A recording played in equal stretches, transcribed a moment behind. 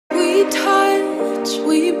we touch,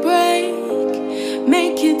 we break,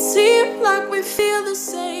 make it seem like we feel the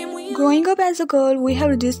same. Growing up as a girl, we have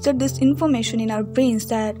registered this information in our brains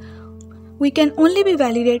that we can only be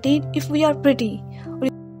validated if we are pretty,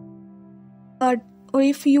 or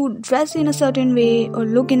if you dress in a certain way or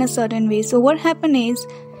look in a certain way. So what happened is,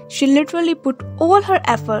 she literally put all her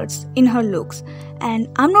efforts in her looks. And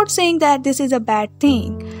I'm not saying that this is a bad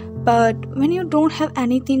thing, but when you don't have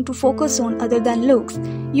anything to focus on other than looks,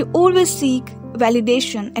 you always seek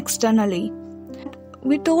validation externally.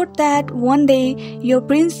 We thought that one day your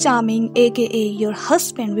Prince Charming, aka your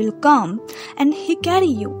husband, will come and he carry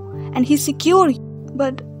you and he secure you.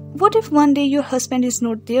 But what if one day your husband is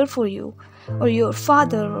not there for you, or your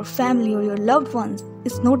father or family or your loved ones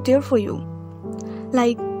is not there for you?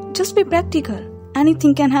 Like, just be practical.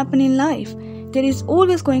 Anything can happen in life. There is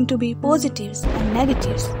always going to be positives and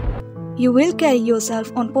negatives. You will carry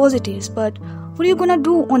yourself on positives, but what are you gonna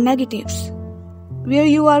do on negatives? Where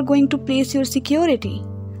you are going to place your security?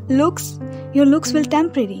 Looks, your looks will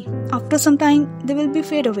temporary. After some time, they will be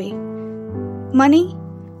fade away. Money,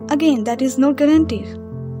 again, that is not guaranteed.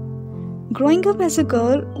 Growing up as a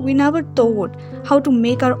girl, we never thought how to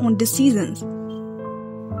make our own decisions.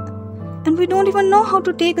 And we don't even know how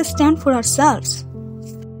to take a stand for ourselves.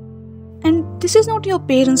 And this is not your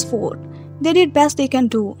parents' fault. They did best they can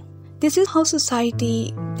do. This is how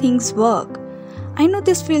society things work. I know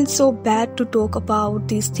this feels so bad to talk about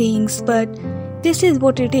these things, but this is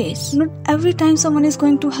what it is. Not every time someone is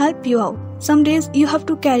going to help you out. Some days you have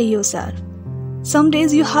to carry yourself. Some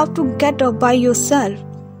days you have to get up by yourself.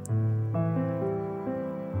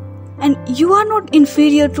 And you are not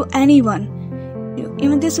inferior to anyone.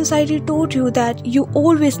 Even this society taught you that you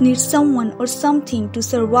always need someone or something to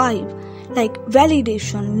survive, like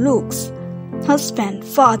validation, looks, husband,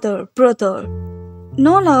 father, brother.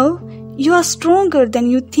 No, love, you are stronger than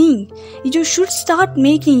you think. You should start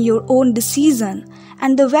making your own decision,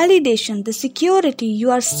 and the validation, the security you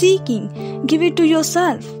are seeking, give it to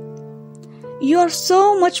yourself. You are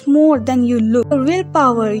so much more than you look. Your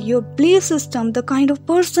willpower, your belief system, the kind of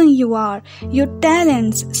person you are, your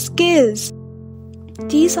talents, skills.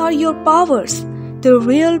 These are your powers, the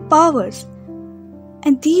real powers.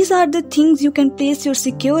 And these are the things you can place your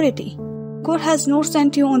security. God has not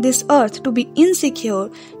sent you on this earth to be insecure,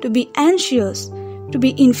 to be anxious, to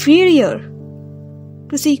be inferior,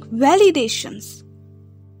 to seek validations.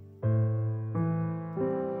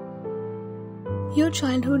 Your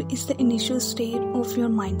childhood is the initial state of your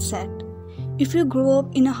mindset. If you grow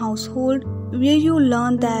up in a household where you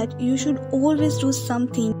learn that you should always do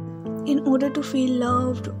something in order to feel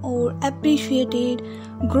loved or appreciated,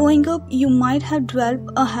 growing up you might have developed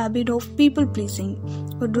a habit of people pleasing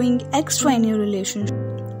or doing extra in your relationship,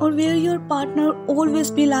 or where your partner always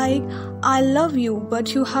be like, I love you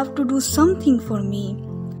but you have to do something for me.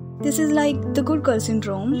 This is like the good girl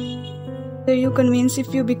syndrome, where you convince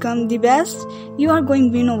if you become the best, you are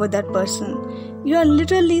going to win over that person. You are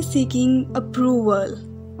literally seeking approval.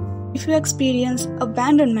 If you experience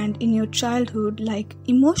abandonment in your childhood, like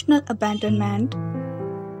emotional abandonment,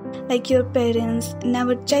 like your parents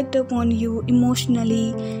never checked up on you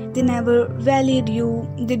emotionally, they never valued you,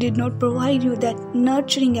 they did not provide you that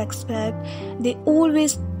nurturing aspect, they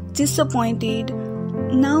always disappointed.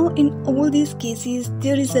 Now in all these cases,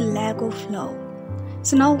 there is a lack of love.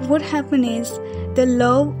 So now what happened is, the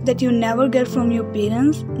love that you never get from your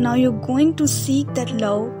parents, now you're going to seek that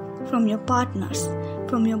love from your partners,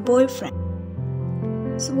 from your boyfriend.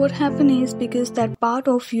 So what happened is, because that part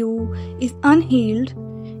of you is unhealed,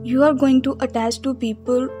 you are going to attach to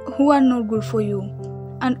people who are not good for you.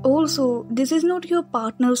 And also, this is not your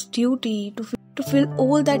partner's duty to fill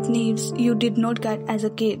all that needs you did not get as a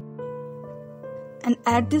kid. And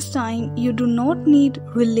at this time, you do not need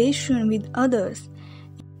relation with others.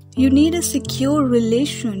 You need a secure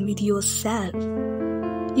relation with yourself.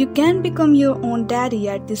 You can become your own daddy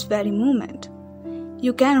at this very moment.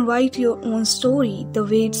 You can write your own story the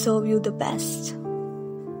way it serves you the best.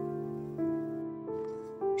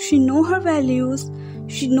 She know her values,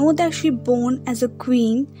 she know that she born as a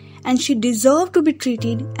queen and she deserve to be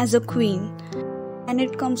treated as a queen. And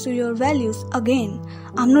it comes to your values, again,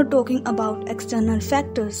 I'm not talking about external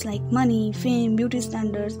factors like money, fame, beauty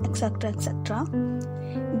standards, etc. etc.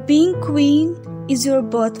 Being queen is your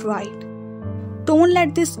birthright. Don't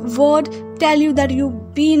let this word tell you that you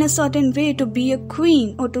be in a certain way to be a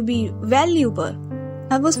queen or to be valuable.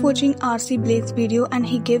 I was watching R.C. Blake's video and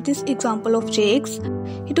he gave this example of Jakes.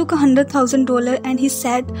 He took $100,000 and he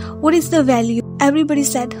said, what is the value? Everybody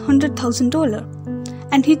said $100,000.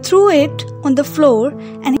 And he threw it on the floor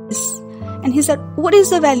and And he said, what is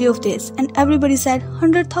the value of this? And everybody said,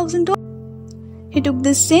 $100,000. He took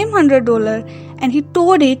this same $100 and he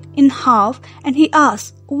tore it in half and he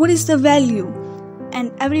asked, what is the value?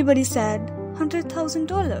 And everybody said,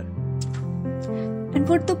 $100,000. And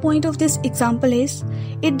what the point of this example is,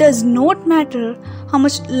 it does not matter how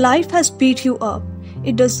much life has beat you up.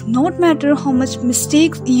 It does not matter how much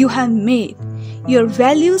mistakes you have made. Your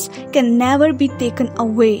values can never be taken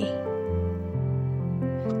away.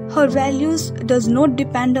 Her values does not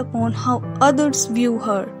depend upon how others view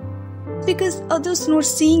her. Because others not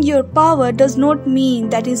seeing your power does not mean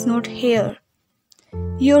that is not here.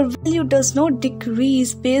 Your value does not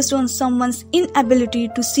decrease based on someone's inability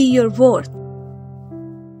to see your worth.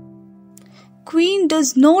 Queen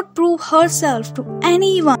does not prove herself to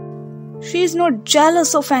anyone. She is not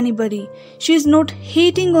jealous of anybody. She is not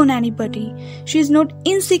hating on anybody. She is not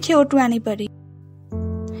insecure to anybody.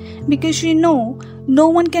 Because she knows no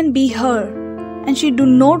one can be her and she do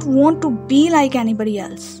not want to be like anybody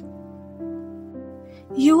else.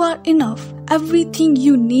 You are enough. Everything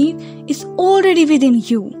you need is already within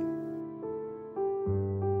you.